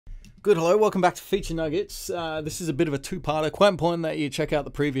Good, hello, welcome back to Feature Nuggets. This is a bit of a two-parter. Quite important that you check out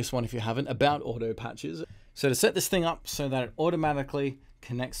the previous one if you haven't, about auto patches. So to set this thing up so that it automatically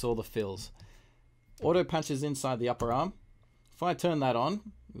connects all the fills. Auto patches inside the upper arm. If I turn that on,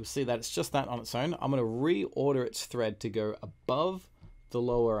 you'll see that it's just that on its own. I'm going to reorder its thread to go above the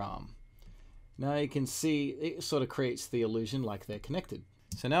lower arm. Now you can see it sort of creates the illusion like they're connected.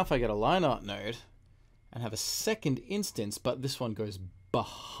 So now if I get a line art node and have a second instance, but this one goes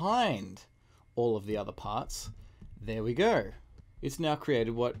behind all of the other parts, there we go. It's now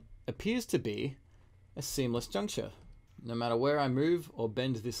created what appears to be a seamless juncture. No matter where I move or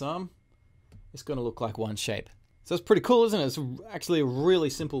bend this arm, it's going to look like one shape. So it's pretty cool, isn't it? It's actually a really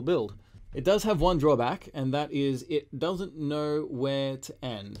simple build. It does have one drawback, and that is it doesn't know where to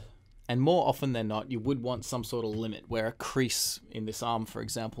end. And more often than not, you would want some sort of limit where a crease in this arm, for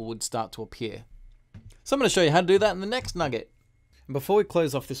example, would start to appear. So I'm going to show you how to do that in the next nugget. And before we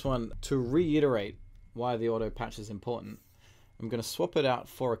close off this one, to reiterate why the auto patch is important, I'm going to swap it out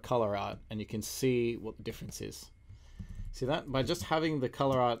for a color art, and you can see what the difference is. See that? By just having the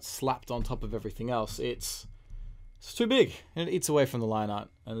color art slapped on top of everything else, it's too big and it eats away from the line art,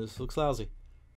 and this looks lousy.